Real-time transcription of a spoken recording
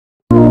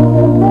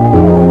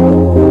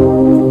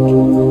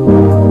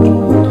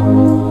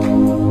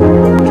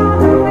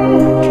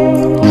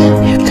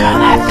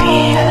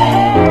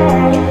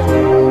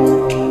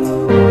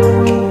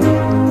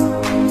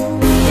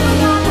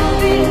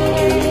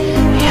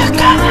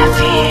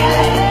feel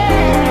it.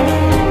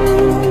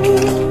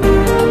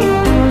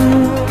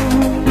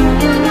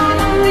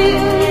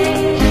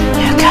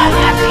 You're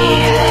gonna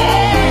feel it.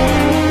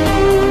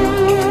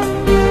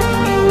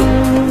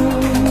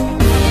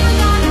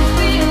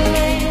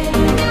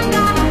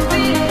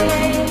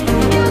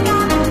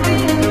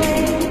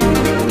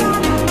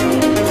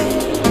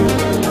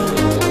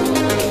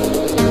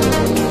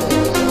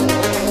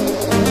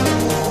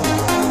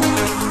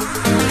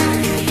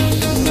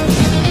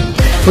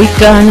 We're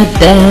gonna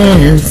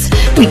dance,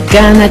 we're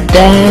gonna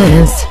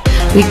dance,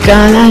 we're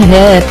gonna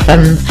have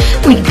fun,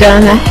 we're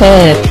gonna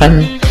have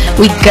fun,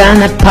 we're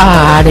gonna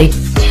party,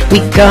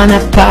 we're gonna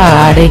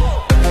party,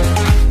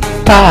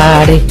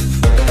 party,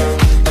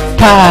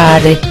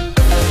 party,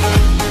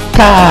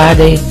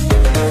 party.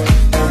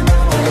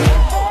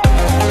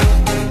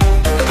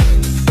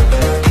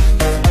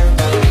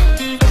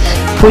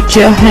 Put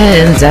your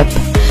hands up,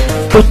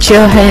 put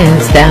your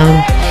hands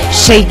down,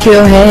 shake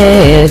your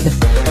head,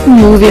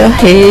 move your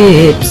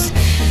hips,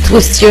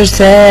 twist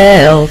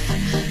yourself,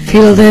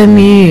 feel the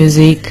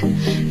music,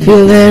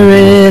 feel the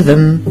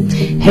rhythm,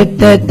 hit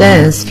the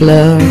dance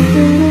floor.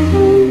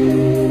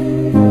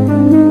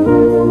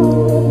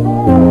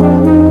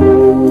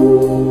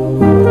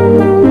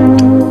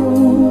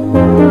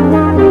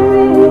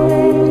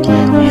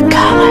 You're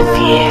gonna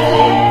feel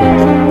it.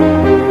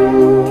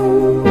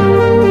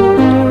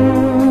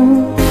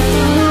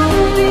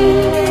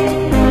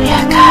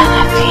 You're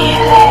gonna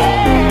feel it.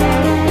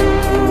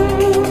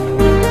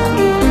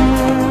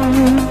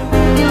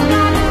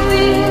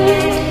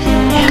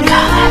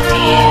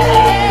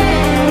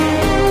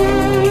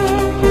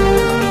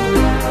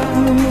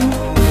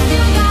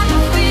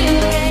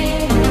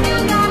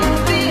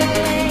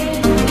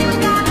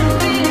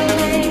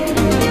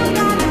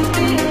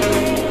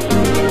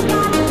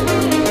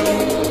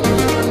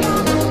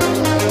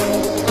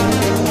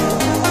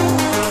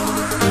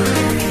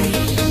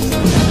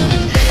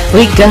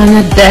 We're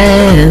gonna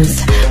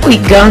dance,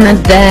 we're gonna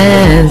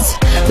dance,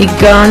 we're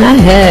gonna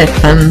have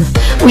fun,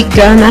 we're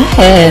gonna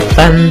have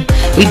fun,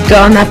 we're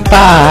gonna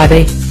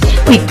party,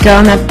 we're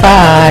gonna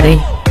party,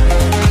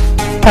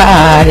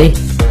 party,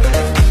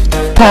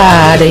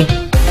 party,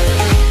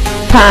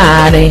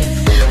 party.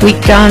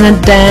 We're gonna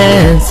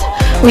dance,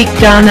 we're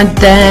gonna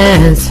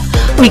dance,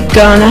 we're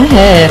gonna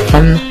have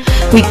fun,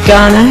 we're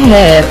gonna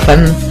have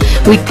fun,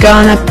 we're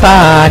gonna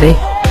party,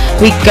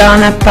 we're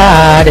gonna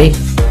party.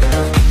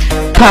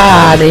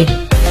 Party,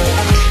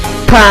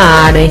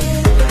 party,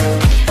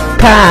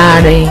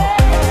 party.